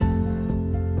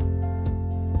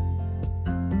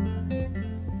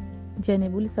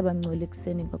Siyanibulisa bangcwele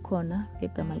ekuseni bakhona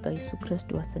ngegama likaYesu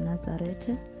Kristu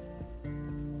waseNazarethe.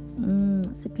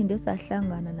 Siphinde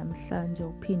sahlangana namhlanje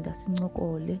uphinda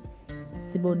sincokole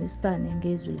sibonisane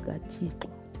ngezwi likaThixo.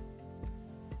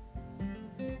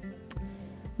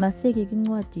 Masiyeke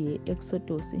kwincwadi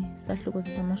ye-Exodus sahluko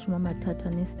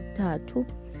se-33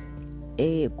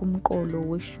 kumqolo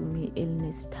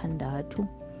we-16.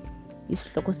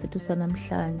 Isihloko sethu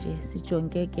sanamhlanje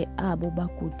sijongeke abo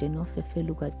bakude nofefe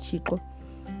lukaThixo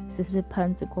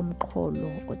sisephansi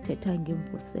komqolo othetha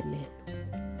ngemvuselelo.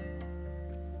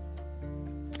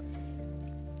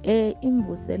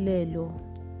 Imvuselelo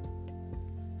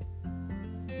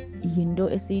yinto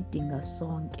esiyidinga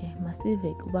sonke.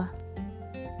 Masive kuba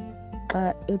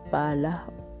xa ebhala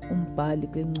umbhali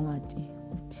kwencwadi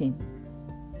uthini.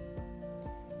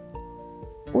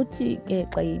 Uthi ke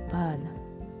xa ibhala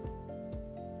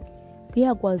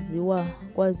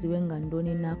kwaziwe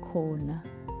ngantoni na khona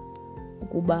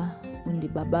ukuba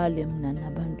undibabále mna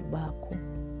nabantu bakho.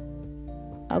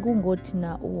 Àkungokuthi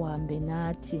na uhambe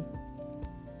nathi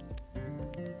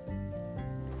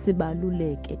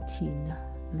sibáluleke thina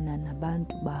mna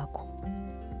nabantu bakho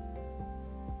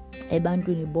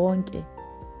ebantwini bonke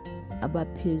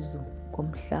abaphezu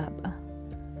komhlaba.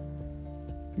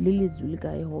 Lilizwi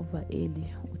likaYehova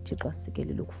eli uThixo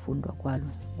asikelele ukufundwa kwalo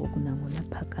ngoku nangona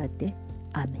phakade.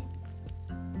 Amen.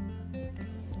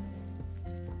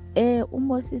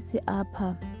 uMoses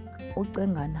apha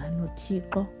ucengana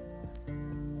noThixo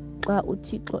xa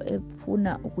uThixo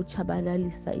efuna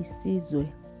ukutshabalalisa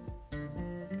isizwe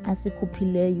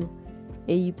asikhuphileyo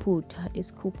eyiphutha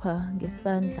esikhupha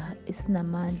ngesandla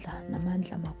esinamandla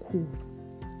namandla makhulu.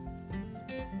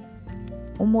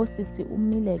 uMoses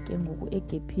umile ke ngoku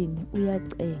egephini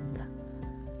uyacenga.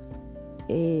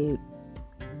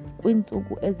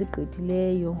 Kwiintsuku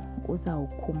ezigqithileyo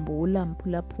uzawukhumbula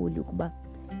mphulaphuli ukuba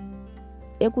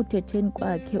ekuthetheni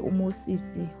kwakhe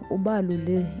uMoses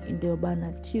ubalule into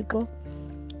yobana Thixo,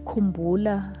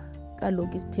 khumbula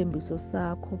kaloku isithembiso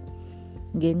sakho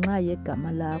ngenxa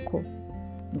yegama lakho,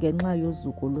 ngenxa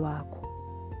yozuko lwakho.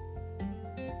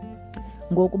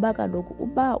 Ngokuba kaloku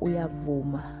uba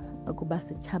uyavuma ukuba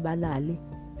sitshabalale,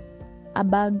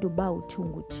 abantu bawuthi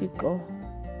nguThixo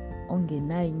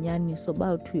ongenayo inyaniso,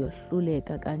 bawuthi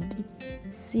uyohluleka, kanti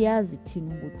siyazi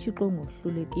thina nguThixo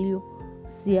ongohlulekiyo,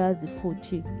 siyazi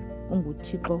futhi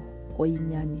unguThixo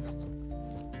oyinyaniso.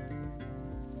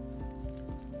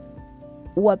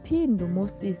 Waphinda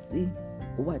uMoses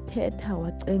wathetha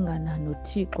wacengana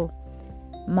noThixo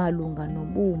malunga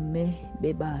nobume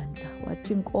bebandla.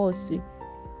 Wathi, Nkosi,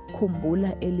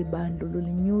 khumbula eli bandla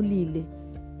lulinyulile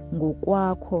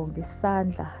ngokwakho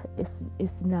ngesandla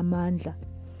esinamandla.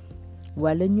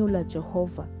 Walenyula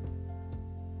Jehova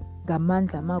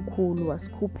ngamandla amakhulu,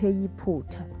 wasikhupha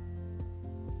eyiphutha.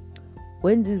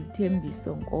 Wenza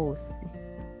izithembiso, Nkosi.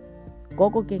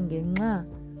 Ngoko ke ngenxa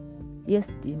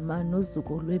yesidima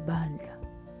nozuko lwebandla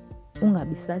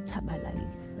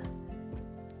ungabisatshabalalisa.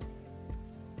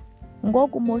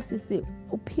 Ngoku uMoses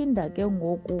uphinda ke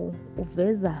ngoku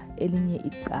uveza elinye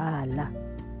icala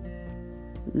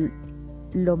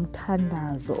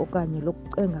lomthandazo okanye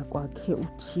lokucenga kwakhe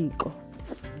uThixo.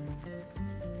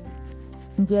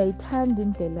 Ndiyayithanda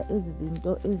indlela ezi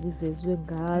zinto ezivezwe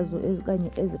ngazo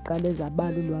okanye eziqale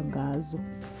zabalulwa ngazo.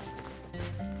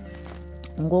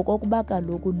 Ngokokuba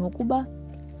kaloku nokuba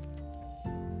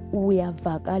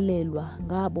uyavakalelwa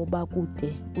ngabo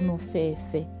bakude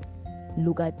kunofefe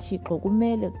lukaThixo,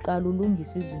 kumele kuqala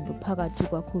ulungise izinto phakathi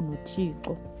kwakho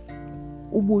noThixo,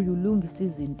 ubuye ulungise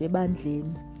izinto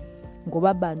ebandleni.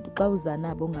 Ngoba bantu xa uza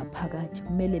nabo ngaphakathi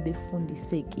kumele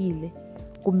befundisekile,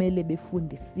 kumele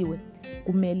befundisiwe,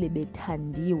 kumele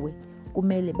bethandiwe,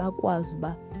 kumele bakwazi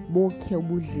uba bokhe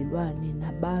ubudlelwane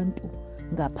nabantu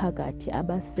ngaphakathi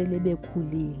abasele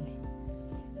bekhulile.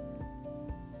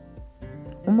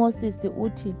 uMoses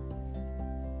uthi,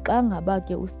 xa ngaba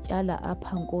ke usityala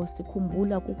apha Nkosi,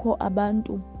 khumbula kukho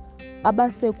abantu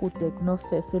abasekude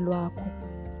kunofefe lwakho,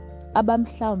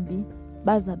 abamhlawumbi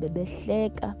bazabe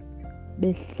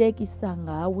behlekisa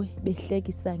ngawe,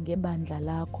 behlekisa ngebandla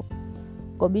lakho.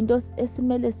 Ngoba into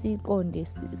esimele siyiqonde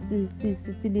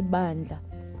silibandla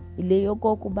yile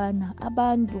yokokubana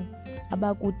abantu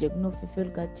abakude kunofefe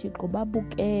lukaThixo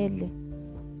babukele,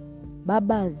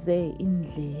 babaze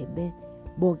indlebe,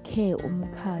 bokhe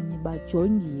umkhanyo,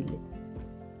 bajongile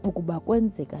ukuba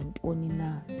kwenzeka ntoni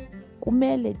na.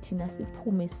 Kumele thina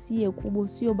siphume siye kubo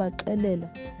siyobaxelela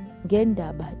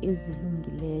ngeendaba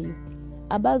ezilungileyo,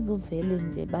 abazuvele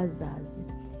nje bazazi.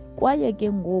 Kwaye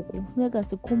ke ngoku funeka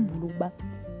sikhumbule ukuba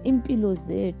impilo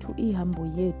zethu, ihambo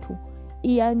yethu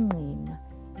iyangqina,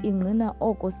 ingqina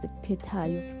oko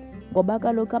sikuthethayo, ngoba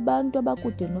kaloku abantu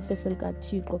abakude nofefe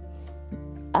lukaThixo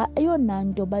eyona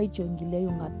nto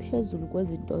bayijongileyo ngaphezulu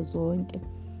kwezinto zonke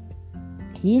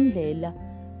yindlela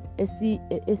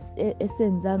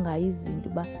esenza ngayo izinto,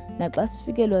 uba naxa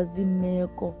sifikelwa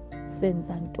ziimeko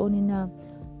senza ntoni na.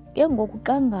 Ke ngoku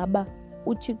xa ngaba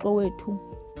uThixo wethu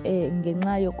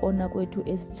ngenxa yokona kwethu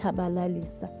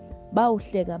esitshabalalisa,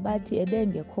 bawuhleka bathi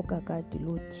ebengekho kakade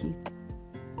loo Thixo.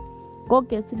 Ngoko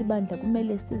ke silibandla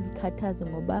kumele sizikhathaze,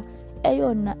 ngoba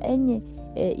enye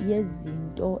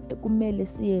yezinto kumele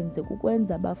siyenze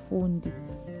kukwenza abafundi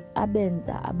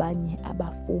abenza abanye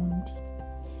abafundi.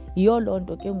 Yiyo loo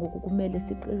nto ke ngoku kumele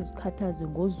sizikhathaze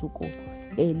ngozuko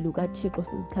lukaThixo,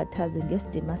 sizikhathaze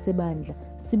ngesidima sebandla,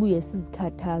 sibuye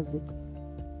sizikhathaze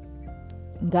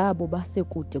ngabo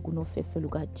basekude kunofefe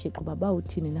lukaThixo,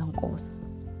 babawuthini na Nkosi.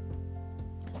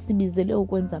 Sibizele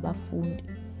ukwenza abafundi,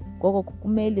 ngoko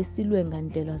kumele silwe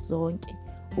ngandlela zonke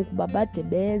ukuba bade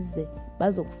beze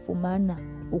bazokufumana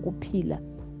ukuphila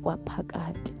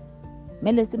kwaphakade.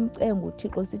 Mele simcenge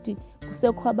uThixo sithi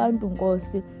kusekho abantu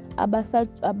Nkosi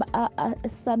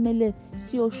esamele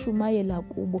siyoshumayela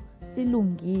kubo,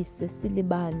 silungise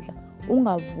silibandla.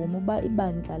 Ungavumi uba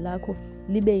ibandla lakho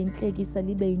libe yintlekisa,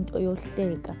 libe yinto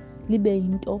yohleka, libe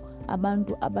yinto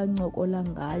abantu abancokola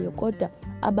ngayo, kodwa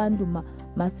abantu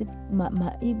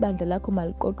ibandla lakho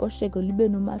maliqoqosheke libe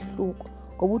nomahluko.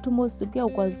 Ngoba uthi uMoses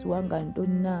kuyakwaziwa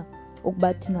ngantoni na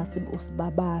ukuba thina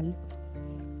usibabále.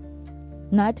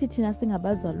 Nathi thina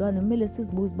singabazalwane kumele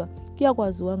sizibuze uba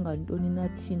kuyakwaziwa ngantoni na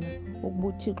thina ukuba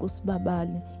uThixo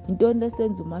usibabále. Yintoni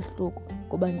lesenza umahluko?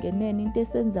 Ngoba ngenene into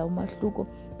esenza umahluko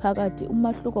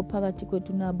phakathi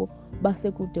kwethu nabo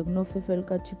basekude kunofefe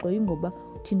lukaThixo yingoba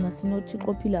thina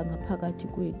sinoThixo ophila ngaphakathi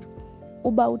kwethu.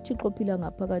 Uba uThixo ophila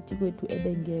ngaphakathi kwethu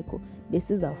ebengekho,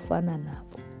 besizawufana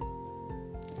nabo.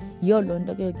 Yiyo loo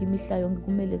nto ke imihla yonke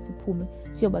kumele siphume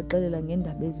siyobaxelela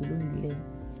ngeendaba ezilungileyo,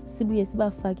 sibuye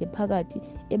sibafake phakathi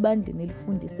ebandleni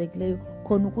elifundisekileyo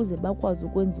khona ukuze bakwazi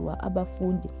ukwenziwa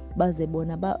abafundi, baze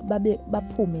bona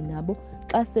baphume nabo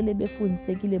xa sele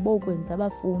befundisekile bokwenza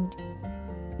abafundi.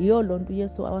 Yiyo loo nto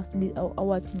uYesu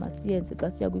awathi masiyenze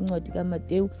xa siya kwincwadi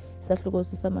kaMateyu isahluko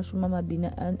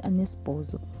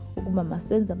se-28 ukuba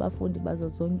masenze abafundi bazo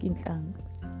zonke iintlanga,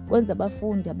 kwenza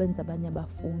abafundi abenza abanye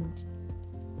abafundi.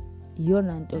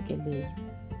 Yiyona nto ke leyo.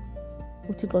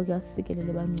 uThixo ke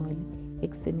asisikelele bangcwele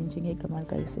ekuseni njengegama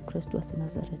likaYesu Kristu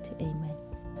waseNazaretha. Amen.